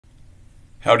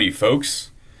Howdy folks.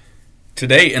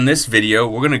 Today in this video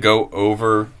we're going to go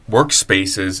over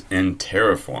workspaces in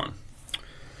Terraform.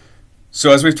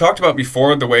 So as we've talked about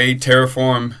before, the way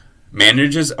Terraform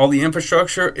manages all the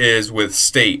infrastructure is with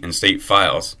state and state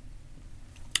files.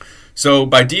 So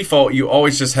by default you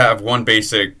always just have one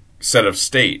basic set of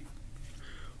state.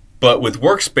 But with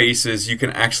workspaces you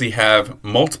can actually have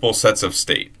multiple sets of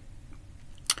state.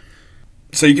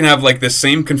 So you can have like the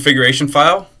same configuration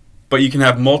file, but you can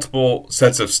have multiple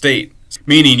sets of state.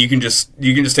 Meaning you can just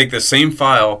take the same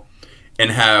file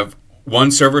and have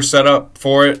one server set up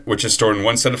for it, which is stored in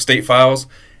one set of state files,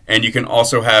 and you can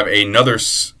also have another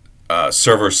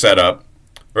server setup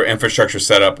or infrastructure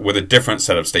setup with a different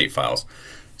set of state files.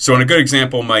 So a good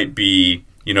example might be,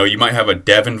 you might have a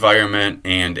dev environment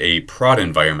and a prod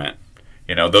environment.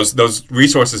 Those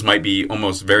resources might be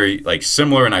almost very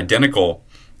similar and identical,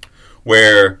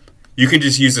 where you can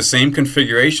just use the same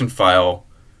configuration file,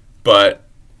 but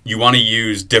you want to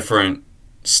use different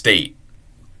state.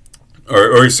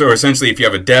 Or essentially, if you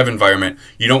have a dev environment,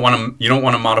 you don't want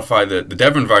to modify the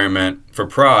dev environment for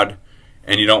prod,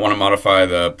 and you don't want to modify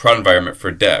the prod environment for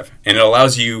dev. And it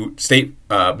allows you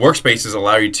workspaces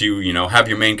allow you to have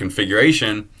your main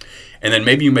configuration, and then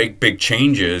maybe you make big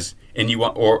changes, and you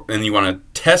want to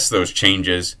test those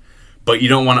changes, but you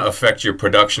don't want to affect your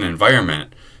production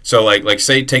environment. So like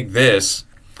say take this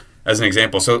as an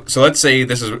example. So let's say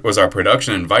this was our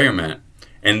production environment,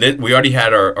 and we already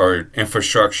had our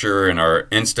infrastructure and our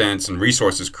instance and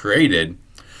resources created,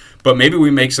 but maybe we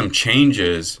make some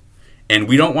changes and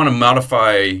we don't want to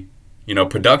modify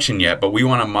production yet, but we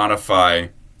want to modify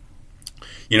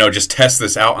just test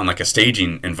this out on like a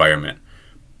staging environment.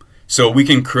 So we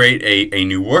can create a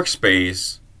new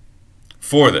workspace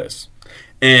for this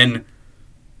and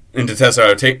to test out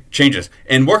our changes.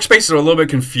 And workspaces are a little bit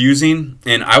confusing,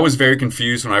 and I was very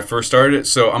confused when I first started it.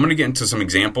 So I'm going to get into some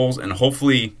examples, and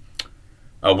hopefully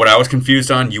what I was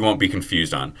confused on, you won't be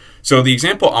confused on. So the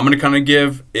example I'm going to kind of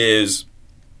give is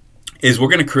we're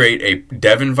going to create a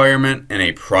dev environment and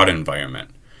a prod environment.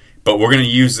 But we're going to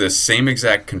use this same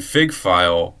exact config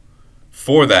file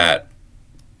for that,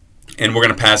 and we're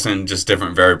going to pass in just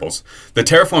different variables. The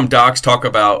Terraform docs talk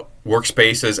about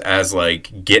workspaces as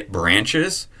like Git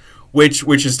branches,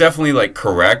 which is definitely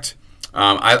correct.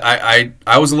 I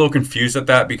was a little confused at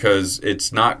that because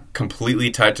it's not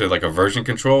completely tied to like a version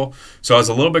control, so I was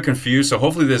a little bit confused. So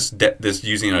hopefully this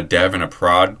using a dev and a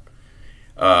prod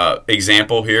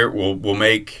example here will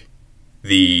make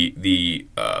the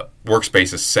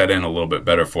workspaces set in a little bit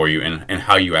better for you and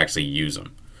how you actually use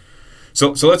them.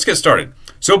 So let's get started.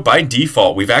 So by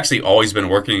default, we've actually always been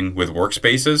working with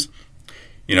workspaces.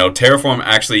 Terraform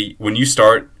actually, when you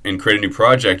start and create a new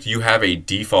project, you have a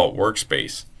default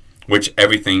workspace, which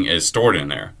everything is stored in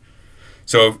there.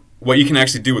 So what you can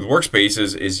actually do with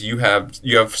workspaces is you have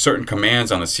certain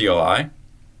commands on the CLI.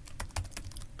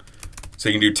 So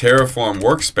you can do Terraform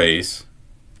Workspace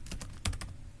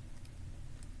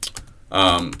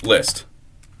list.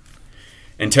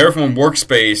 And Terraform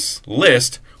Workspace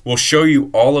list will show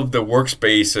you all of the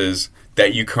workspaces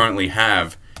that you currently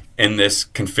have in this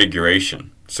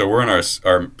configuration. So we're in our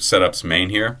setups main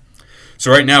here.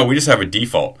 So right now we just have a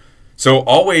default. So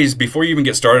always, before you even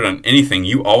get started on anything,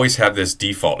 you always have this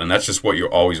default, and that's just what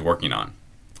you're always working on.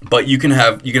 But you can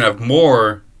have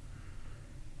more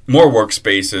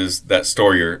workspaces that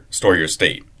store your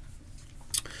state.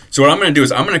 So what I'm going to do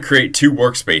is I'm going to create two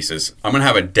workspaces. I'm going to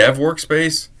have a dev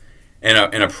workspace and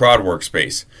a prod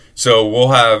workspace. So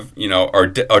we'll have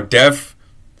our dev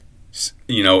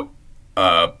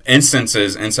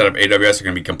instances inside of AWS are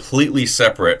going to be completely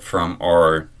separate from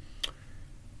our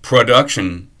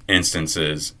production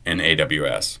instances in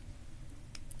AWS.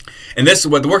 And this,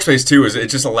 what the workspace too is, it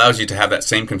just allows you to have that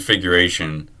same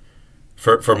configuration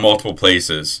for multiple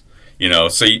places.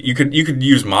 So you could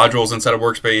use modules inside of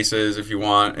workspaces if you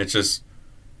want.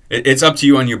 It's up to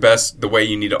you on the way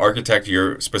you need to architect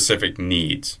your specific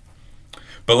needs.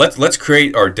 But let's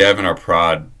create our dev and our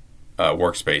prod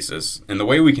workspaces, and the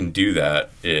way we can do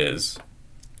that is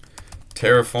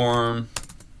Terraform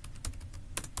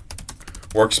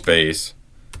Workspace.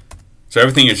 So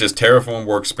everything is just Terraform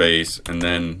Workspace and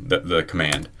then the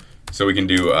command. So we can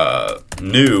do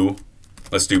new.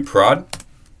 Let's do prod.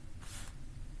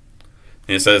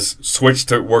 And it says switch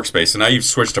to workspace. So now you've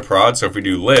switched to prod. So if we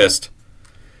do list,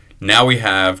 now we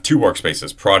have two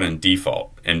workspaces, prod and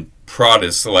default. And prod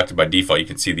is selected by default. You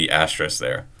can see the asterisk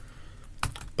there.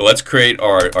 But let's create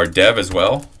our dev as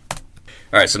well.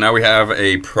 All right, so now we have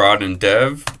a prod and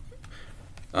dev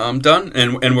done,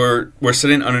 and we're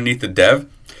sitting underneath the dev.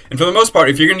 And for the most part,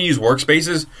 if you're going to use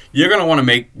Workspaces, you're going to want to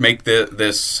make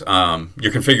this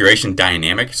your configuration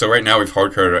dynamic. So right now we've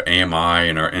hard-coded our AMI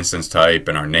and our instance type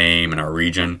and our name and our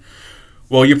region.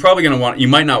 Well, you're probably going to you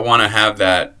might not want to have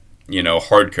that,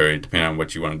 hard-coded depending on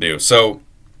what you want to do. So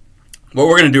what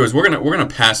we're going to do is we're going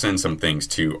to pass in some things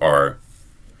to our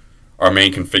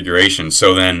main configuration.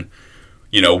 So then,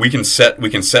 we can set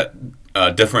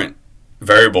different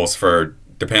variables for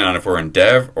depending on if we're in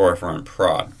dev or if we're in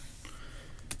prod.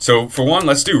 So for one,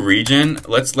 let's do region.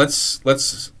 Let's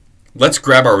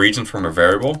grab our region from a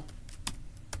variable,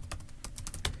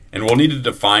 and we'll need to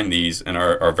define these in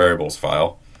our variables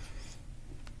file.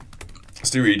 Let's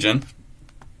do region,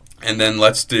 and then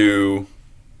let's do.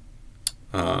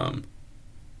 I'm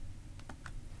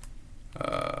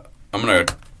gonna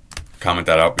comment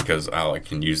that out because I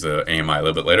can use the AMI a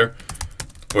little bit later.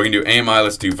 We can do AMI.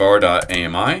 Let's do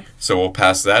var.ami. So we'll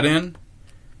pass that in.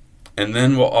 And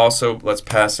then we'll also, let's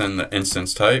pass in the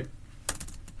instance type.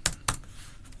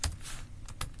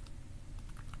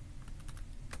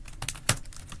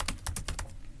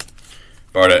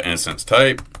 var.instance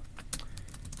type.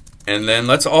 And then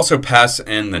let's also pass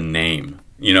in the name.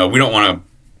 We want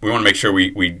to make sure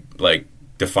we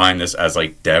define this as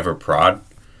dev or prod.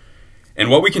 And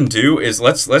what we can do is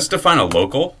let's define a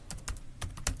local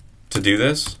to do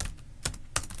this.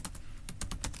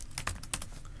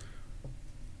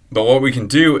 But what we can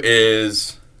do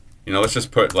is, let's just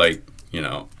put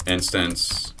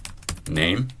instance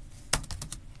name.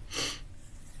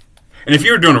 And if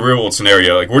you were doing a real world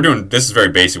scenario, this is very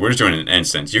basic. We're just doing an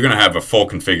instance. You're going to have a full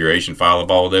configuration file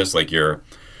of all of this, your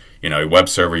web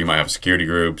server. You might have a security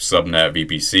group, subnet,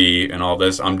 VPC, and all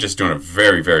this. I'm just doing a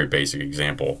very, very basic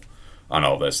example on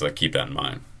all this, so keep that in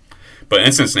mind. But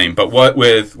instance name. But what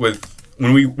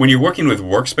when you're working with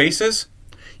Workspaces,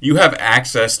 you have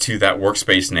access to that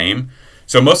workspace name.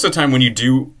 So most of the time when you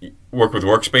do work with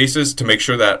Workspaces, to make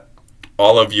sure that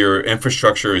all of your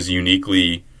infrastructure is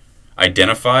uniquely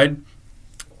identified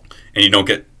and you don't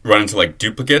run into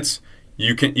duplicates,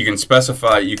 you can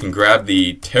specify, you can grab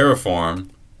the Terraform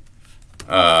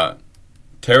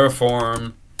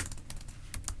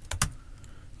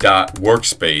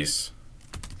 .workspace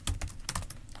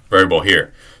variable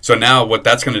here. So now what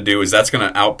that's going to do is that's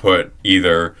going to output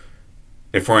either,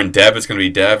 if we're in dev, it's going to be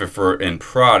dev. If we're in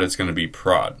prod, it's going to be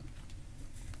prod.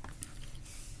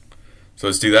 So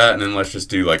let's do that, and then let's just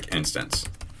do instance.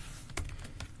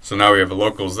 So now we have the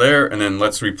locals there, and then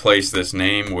let's replace this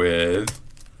name with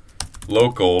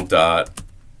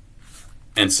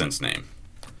local.instance name.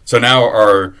 So now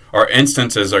our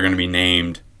instances are going to be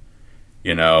named,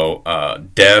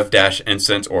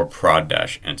 dev-instance or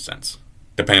prod-instance,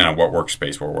 depending on what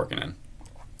workspace we're working in.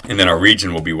 And then our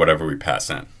region will be whatever we pass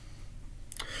in.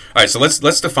 All right, so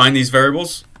let's define these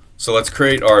variables. So let's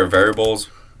create our variables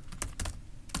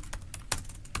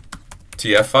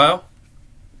TF file.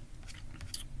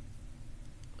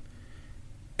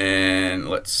 And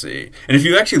let's see. And if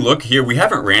you actually look here, we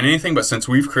haven't ran anything, but since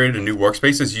we've created a new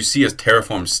Workspaces, you see as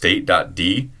Terraform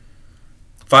state.d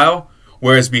file,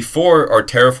 whereas before our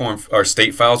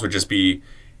state files would just be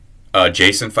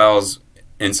JSON files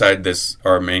inside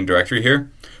our main directory here.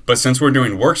 But since we're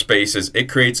doing Workspaces, it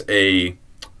creates a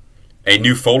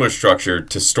new folder structure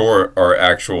to store our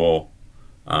actual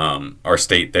our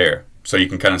state there. So you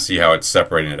can kind of see how it's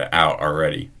separating it out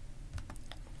already.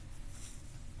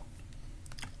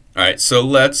 All right, so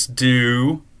let's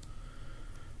do,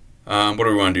 what do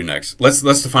we want to do next? Let's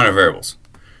define our variables.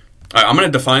 All right, I'm going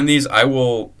to define these.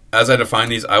 As I define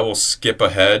these, I will skip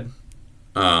ahead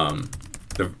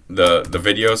the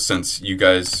video, since you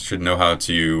guys should know how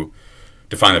to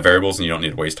define the variables and you don't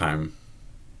need to waste time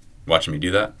watching me do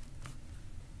that.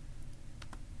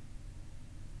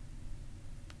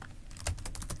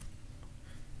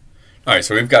 All right,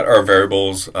 so we've got our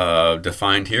variables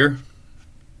defined here.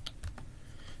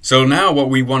 So now what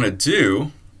we want to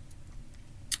do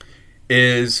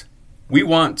is we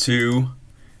need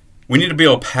to be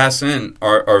able to pass in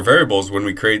our variables when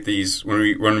we create these, when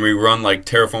we run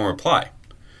Terraform reply.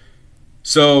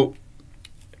 So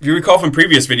if you recall from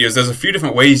previous videos, there's a few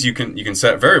different ways you can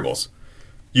set variables.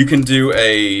 You can do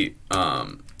a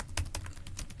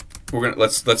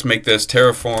let's make this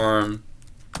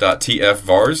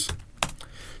Terraform.tfvars.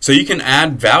 So you can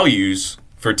add values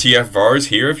for tfvars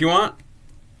here if you want.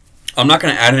 I'm not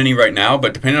going to add any right now,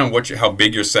 but depending on how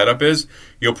big your setup is,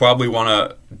 you'll probably want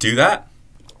to do that.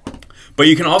 But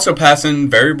you can also pass in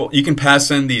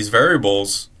these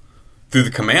variables through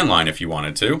the command line if you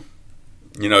wanted to.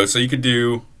 So you could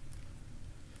do.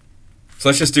 So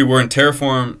let's just do. We're in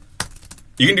Terraform.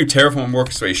 You can do Terraform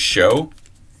Workspace show,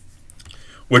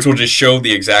 which will just show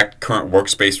the exact current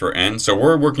workspace we're in. So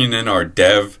we're working in our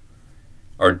dev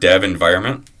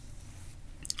environment.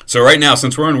 So right now,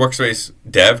 since we're in workspace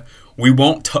dev,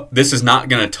 this is not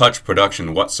going to touch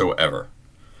production whatsoever.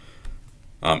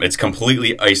 It's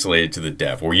completely isolated to the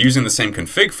dev. We're using the same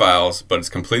config files, but it's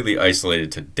completely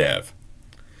isolated to dev.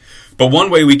 But one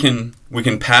way we can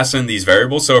pass in these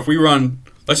variables. So if we run,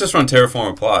 let's just run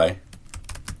Terraform apply.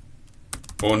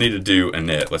 We'll need to do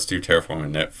init. Let's do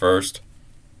Terraform init first.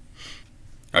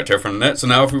 All right, Terraform init. So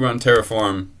now if we run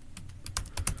Terraform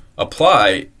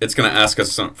apply, it's going to ask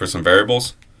us for some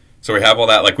variables. So we have all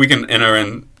that. Like we can enter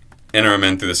them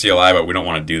in through the CLI, but we don't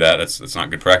want to do that. That's not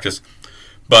good practice.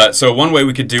 But so one way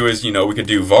we could do is, we could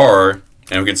do var,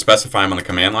 and we could specify them on the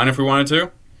command line if we wanted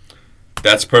to.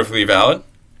 That's perfectly valid.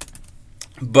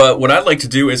 But what I'd like to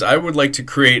do is I would like to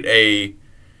create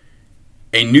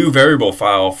a new variable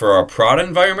file for our prod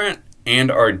environment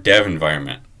and our dev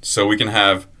environment. So we can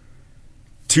have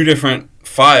two different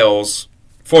files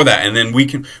for that, and then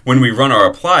when we run our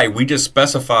apply, we just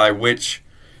specify which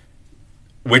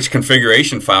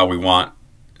configuration file we want.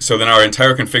 So then our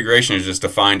entire configuration is just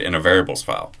defined in a variables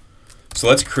file. So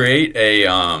let's create a,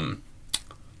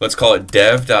 let's call it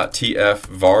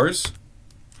dev.tfvars,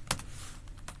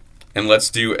 and let's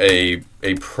do a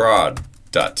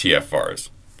prod.tfvars.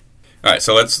 All right,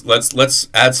 so let's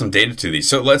add some data to these.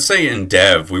 So let's say in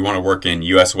dev we want to work in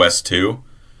US West 2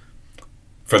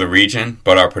 for the region,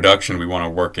 but our production we want to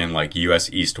work in like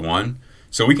US East 1.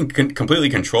 So we can completely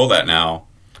control that now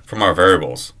from our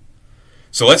variables.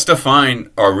 So let's define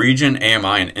our region,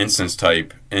 AMI, and instance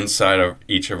type inside of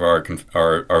each of our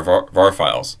var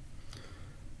files.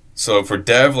 So for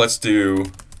dev, let's do,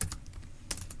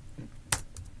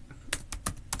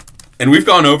 and we've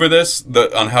gone over this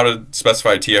on how to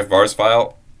specify a TFVars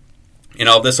file in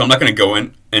all this. So I'm not going to go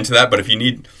into that, but if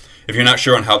you're not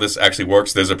sure on how this actually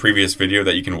works, there's a previous video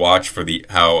that you can watch for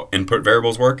how input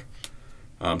variables work.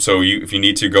 So if you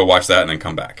need to, go watch that and then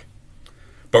come back.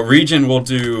 But region, we'll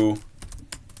do,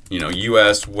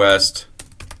 US West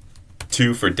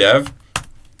 2 for dev.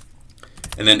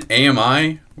 And then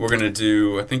AMI, we're going to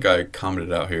do, I think I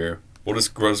commented out here. We'll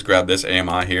just grab this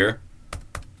AMI here.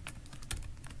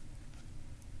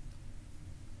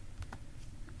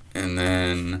 And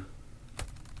then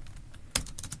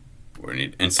we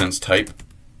need instance type.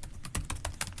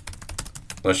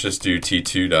 Let's just do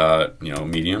T2 dot,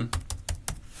 medium.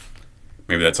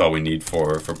 Maybe that's all we need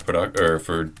for product or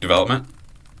for development.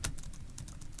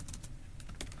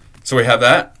 So we have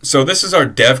that. So this is our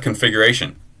dev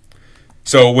configuration.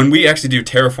 So when we actually do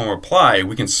Terraform apply,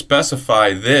 we can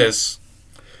specify these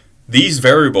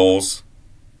variables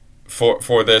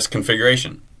for this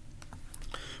configuration.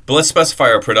 But let's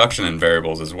specify our production and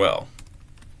variables as well.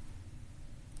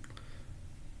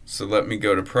 So let me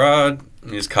go to prod.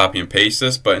 Let me just copy and paste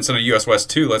this. But instead of US West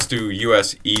 2, let's do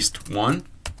US East 1.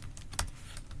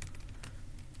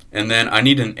 And then I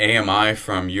need an AMI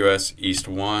from US East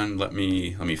 1. Let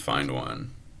me find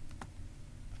one.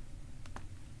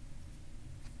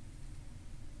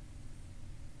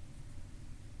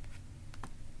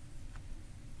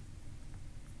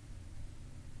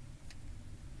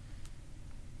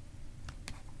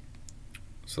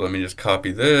 So let me just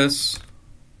copy this.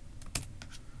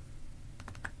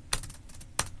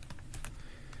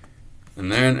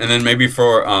 And then maybe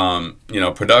for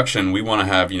production, we want to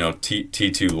have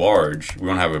T2 large. We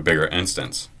want to have a bigger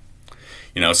instance.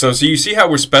 So you see how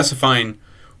we're specifying.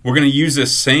 We're going to use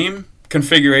this same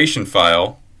configuration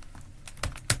file,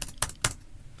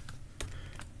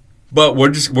 but we're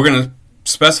going to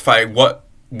specify what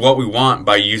we want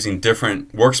by using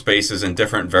different workspaces and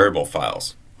different variable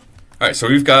files. All right, so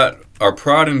we've got our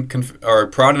prod and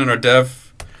our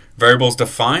dev variables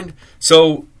defined.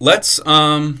 So let's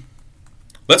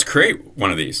create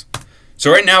one of these. So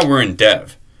right now we're in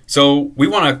dev. So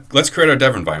let's create our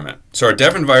dev environment. So our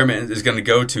dev environment is going to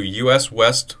go to US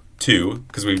West 2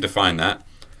 because we've defined that.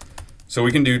 So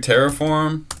we can do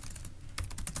Terraform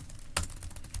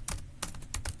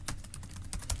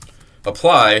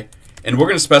apply, and we're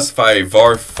going to specify a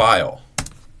var file,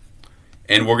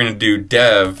 and we're going to do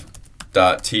dev.tfvars.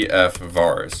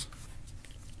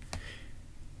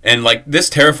 And like this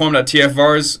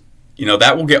Terraform.tfvars,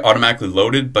 that will get automatically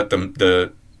loaded, but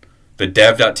the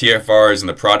dev.tfvars and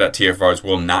the prod.tfvars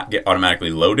will not get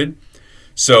automatically loaded.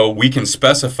 So we can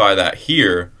specify that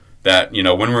here, that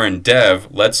when we're in dev,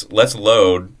 let's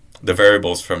load the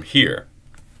variables from here.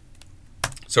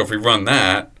 So if we run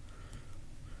that,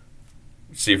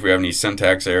 see if we have any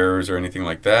syntax errors or anything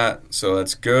like that. So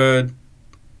that's good.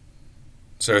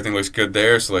 So everything looks good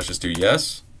there. So let's just do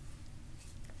yes.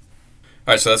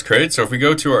 All right, so that's created. So if we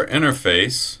go to our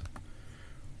interface,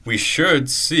 we should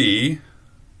see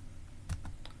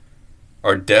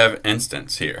our dev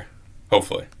instance here,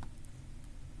 hopefully.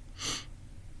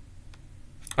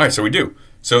 All right, so we do.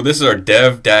 So this is our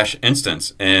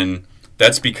dev-instance, and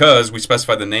that's because we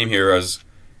specified the name here as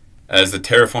the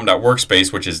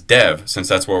Terraform.Workspace, which is dev, since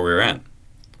that's where we're in.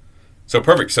 So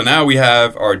perfect. So now we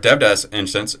have our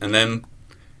dev-instance, and then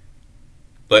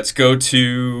let's go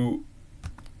to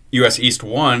US East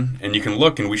 1, and you can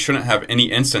look, and we shouldn't have any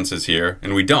instances here,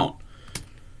 and we don't.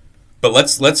 But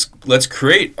let's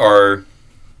create our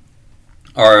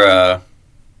prod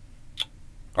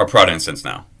instance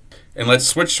now. And let's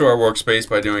switch to our workspace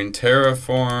by doing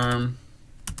Terraform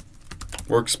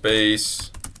Workspace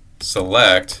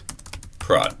select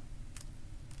prod.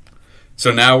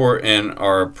 So now we're in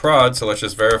our prod, so let's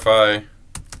just verify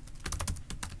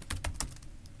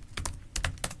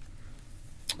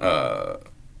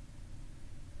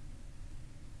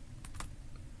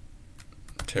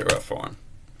Terraform.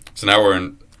 So now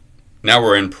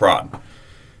we're in prod.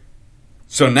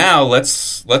 So now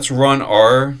let's run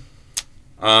our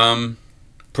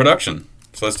production.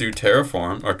 So let's do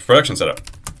Terraform, or production setup.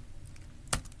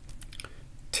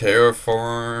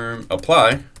 Terraform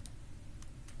apply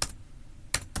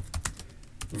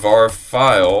var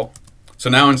file. So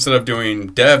now instead of doing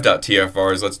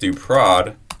dev.tfvars, let's do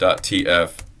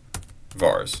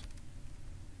prod.tfvars.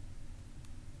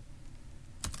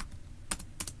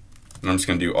 And I'm just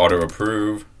going to do auto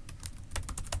approve.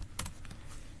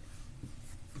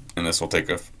 And this will take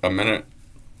a minute.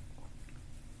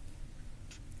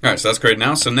 All right, so that's great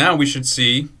now. So now we should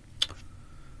see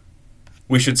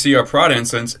our prod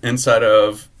instance inside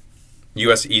of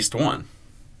US East 1.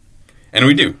 And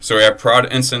we do. So we have prod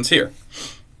instance here.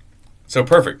 So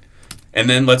perfect. And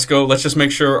then let's just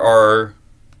make sure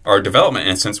our development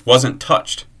instance wasn't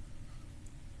touched.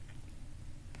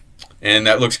 And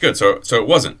that looks good. So it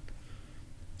wasn't.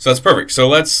 So that's perfect. So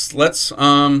let's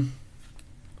perfect,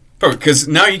 because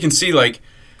now you can see like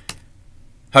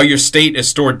how your state is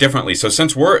stored differently. So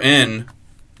since we're in,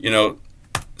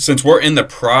 since we're in the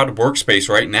prod workspace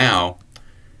right now,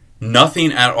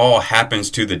 nothing at all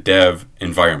happens to the dev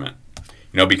environment.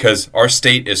 Because our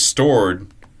state is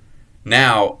stored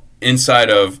now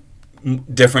inside of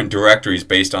different directories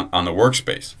based on the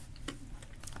workspace.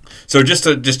 So just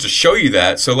to show you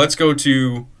that, so let's go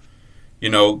to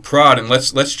prod, and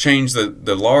let's change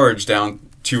the large down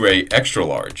to a extra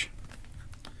large.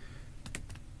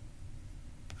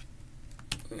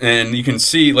 And you can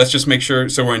see, let's just make sure,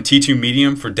 so we're in T2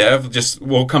 medium for dev.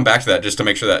 We'll come back to that just to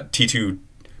make sure that T2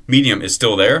 medium is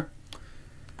still there.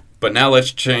 But now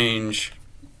let's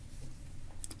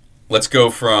go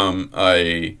from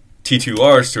a T2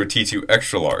 large to a T2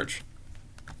 extra large.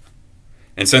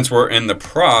 And since we're in the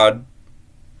prod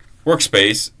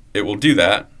workspace, it will do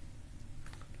that.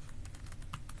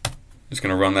 Just going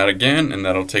to run that again, and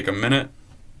that'll take a minute.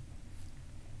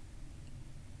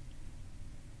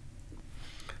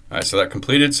 All right, so that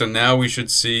completed. So now we should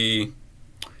see,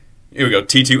 here we go,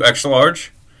 T2 extra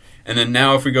large. And then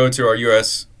now if we go to our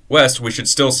US West, we should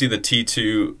still see the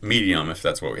T2 medium, if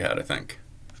that's what we had, I think.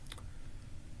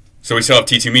 So we still have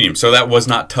T2 medium. So that was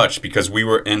not touched because we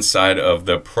were inside of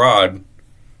the prod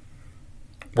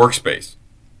workspace.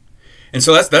 And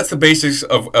so that's the basics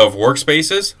of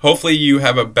workspaces. Hopefully you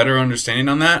have a better understanding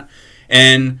on that.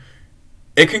 And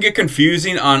it can get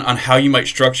confusing on how you might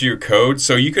structure your code.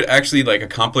 So you could actually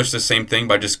accomplish the same thing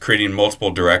by just creating multiple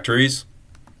directories,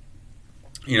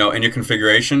 in your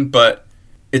configuration. But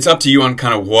it's up to you on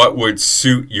kind of what would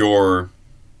suit your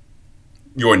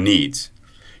needs.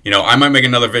 I might make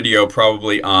another video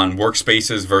probably on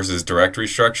workspaces versus directory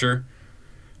structure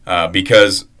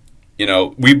because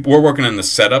we're working in the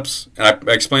setups. And I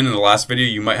explained in the last video,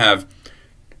 you might have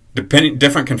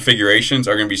different configurations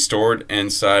are going to be stored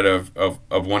inside of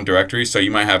one directory. So you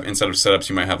might have, inside of setups,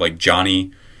 you might have like Johnny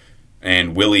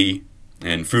and Willie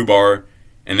and Foobar,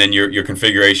 and then your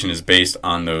configuration is based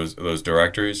on those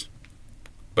directories.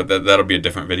 But that'll be a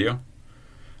different video.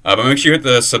 But make sure you hit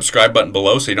the subscribe button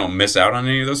below so you don't miss out on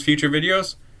any of those future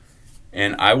videos.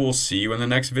 And I will see you in the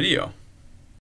next video.